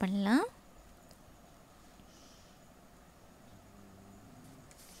வழியாக ட்ரா பண்ணலாம்.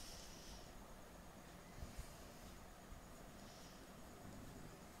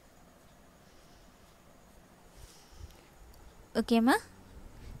 ஓகேம்மா?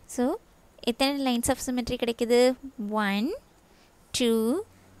 ஸோ எத்தனை லைன்ஸ் ஆஃப் சிமெட்ரி கிடைக்குது? 1, 2,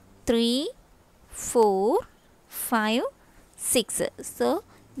 3, 4, 5, 6. So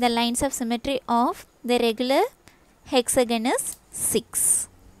the lines of symmetry of the regular hexagon is 6.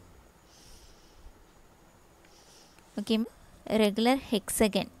 Okay, regular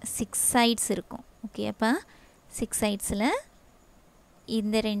hexagon 6 sides இருக்கும். ஓகே, அப்போ 6 சைட்ஸில்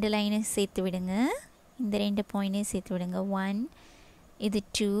இந்த ரெண்டு லைனை சேர்த்து விடுங்க, இந்த ரெண்டு பாயிண்டையும் சேர்த்து விடுங்க. 1, இது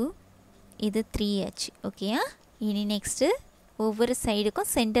 2, இது 3 ஆச்சு. ஓகேயா? இனி நெக்ஸ்ட்டு ஒவ்வொரு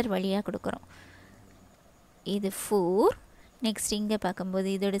சைடுக்கும் சென்டர் வழியாக கொடுக்குறோம். இது 4. நெக்ஸ்ட் இங்கே பார்க்கும்போது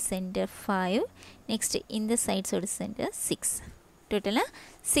இதோட சென்டர் 5. நெக்ஸ்ட் இந்த சைட்ஸோட சென்டர் 6. டோட்டலாக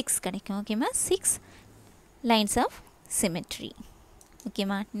 6 கிடைக்கும். ஓகேம்மா, 6 lines of symmetry.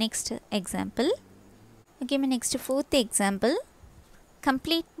 ஓகேம்மா, நெக்ஸ்ட் எக்ஸாம்பிள். ஓகேம்மா, next 4th example.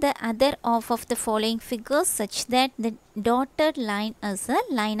 Complete the other half of the following figures such that the dotted line is a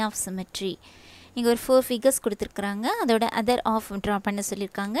line of symmetry. இங்கே ஒரு 4 figures கொடுத்துருக்குறாங்க. அதோட அதர் ஆஃப் ட்ரா பண்ண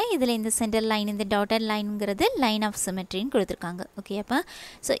சொல்லியிருக்காங்க. இதில் இந்த சென்டர் லைன், இந்த டாட்டட் லைனுங்கிறது லைன் ஆஃப் சிமெட்ரின்னு கொடுத்துருக்காங்க. ஓகே, அப்போ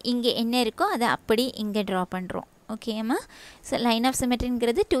ஸோ இங்கே என்ன இருக்கோ அதை அப்படி இங்கே ட்ரா பண்ணுறோம். ஓகேம்மா, ஸோ லைன் ஆஃப்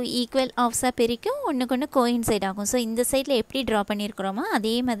சிமெட்ரிங்கிறது 2 ஈக்குவல் ஆஃப்ஸாக பிரிக்கும், ஒன்றுக்கு ஒன்று கோயின்சைட் ஆகும். ஸோ இந்த சைடில் எப்படி ட்ரா பண்ணியிருக்கிறோமோ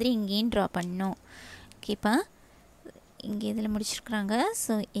அதே மாதிரி இங்கேயும் ட்ரா பண்ணணும். ஓகேப்பா, இங்கே இதில் முடிச்சிருக்கிறாங்க.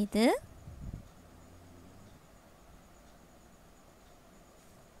 ஸோ இது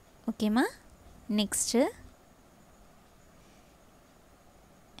ஓகேம்மா. நெக்ஸ்ட்டு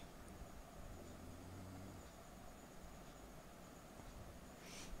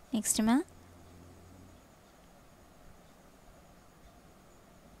நெக்ஸ்ட்டுமா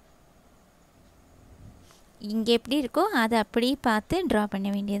இங்கே எப்படி இருக்கோ அதை அப்படி பார்த்து ட்ரா பண்ண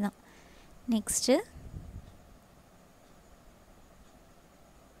வேண்டியதுதான். நெக்ஸ்ட்டு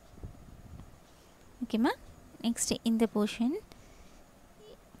ஓகேம்மா. நெக்ஸ்ட்டு இந்த போர்ஷன்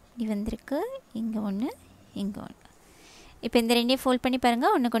இப்படி வந்திருக்கு, இங்கே ஒன்று, இங்கே ஒன்று. இப்போ இந்த ரெண்டையும் ஃபோல்ட் பண்ணி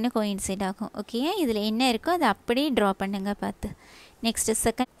பாருங்கள், ஒன்றுக்கு ஒன்று கோயின்சைட் ஆகும். ஓகே, இதில் என்ன இருக்கோ அதை அப்படியே ட்ரா பண்ணுங்க பார்த்து. நெக்ஸ்ட்டு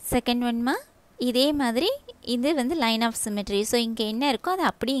செகண்ட் ஒன்மா இதே மாதிரி இது வந்து லைன் ஆஃப் சிமெட்ரி. ஸோ இங்கே என்ன இருக்கோ அதை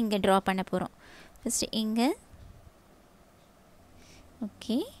அப்படியே இங்கே ட்ரா பண்ண போகிறோம். ஃபஸ்ட்டு இங்கே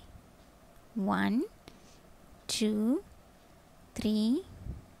ஓகே 1 2 3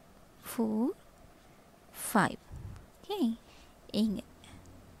 4 5. ஓகே, இங்கே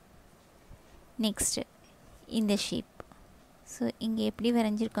நெக்ஸ்ட்டு இந்த ஷேப். ஸோ இங்கே எப்படி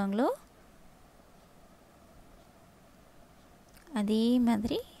வரைஞ்சிருக்காங்களோ அதே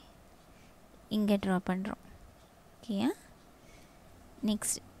மாதிரி இங்கே ட்ரா பண்ணுறோம். ஓகேயா,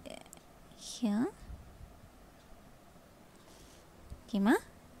 நெக்ஸ்ட் ஹியர். ஓகேம்மா,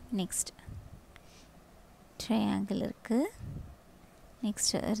 நெக்ஸ்ட் ட்ரையாங்கிள் இருக்குது.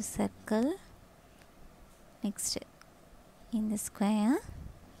 நெக்ஸ்ட்டு ஒரு சர்க்கிள். நெக்ஸ்ட்டு இந்த ஸ்கொயர்.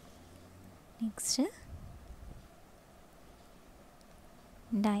 Next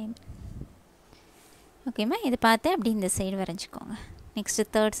diamond. ஓகேம்மா, இது பார்த்து அப்படி இந்த side வரைஞ்சிக்கோங்க. Next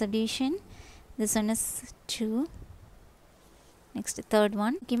third subdivision. This one is 2. Next third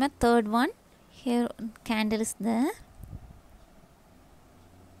one. ஓகேம்மா, third one here candle is there.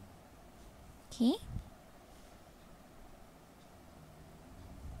 Okay,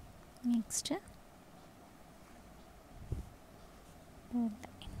 next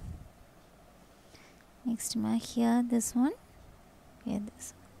next ma here this one, here this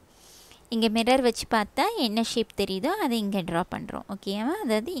one. இங்கே mirror வச்சு பார்த்தா என்ன ஷேப் தெரியுதோ அதை இங்கே ட்ரா பண்ணுறோம். ஓகேவா,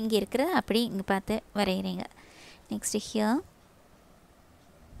 அதாவது இங்கே இருக்கிறத அப்படி இங்கே பார்த்து வரைகிறீங்க. நெக்ஸ்ட்டு ஹியர்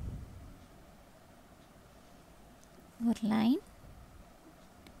ஒரு லைன்,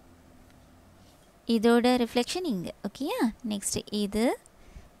 இதோட ரிஃப்ளெக்ஷன் இங்கே. ஓகேயா, நெக்ஸ்ட்டு இது,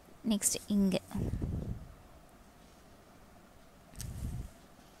 நெக்ஸ்ட்டு இங்கே.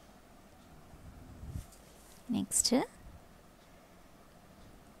 நெக்ஸ்ட்டு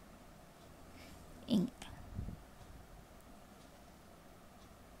இங்கே.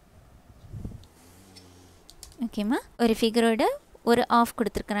 ஓகேம்மா, ஒரு ஃபிகரோட ஒரு ஆஃப்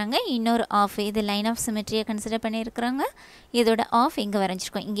கொடுத்துருக்குறாங்க, இன்னொரு ஆஃப் இது லைன் ஆஃப் சிமெட்ரியை கன்சிடர் பண்ணியிருக்கிறாங்க. இதோட ஆஃப் இங்கே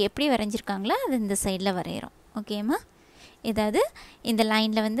வரைஞ்சிருக்கோம். இங்கே எப்படி வரைஞ்சிருக்காங்களோ அது இந்த சைடில் வரைகிறோம். ஓகேம்மா, ஏதாவது இந்த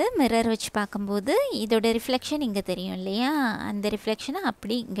லைனில் வந்து மிரர் வச்சு பார்க்கும்போது இதோட ரிஃப்ளெக்ஷன் இங்கே தெரியும் இல்லையா, அந்த ரிஃப்ளெக்ஷனை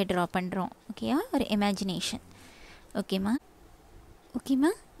அப்படி இங்கே ட்ரா பண்ணுறோம். ஓகேவா, ஒரு இமேஜினேஷன். ஓகேம்மா.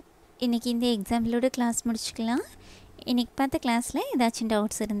 ஓகேம்மா, இன்றைக்கி இந்த எக்ஸாம்பிளோட கிளாஸ் முடிச்சுக்கலாம். இன்றைக்கி பார்த்த கிளாஸில் ஏதாச்சும்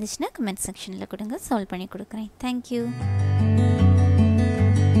டவுட்ஸ் இருந்துச்சுன்னா கமெண்ட் செக்ஷனில் கொடுங்க, சால்வ் பண்ணி கொடுக்குறேன். தேங்க்யூ.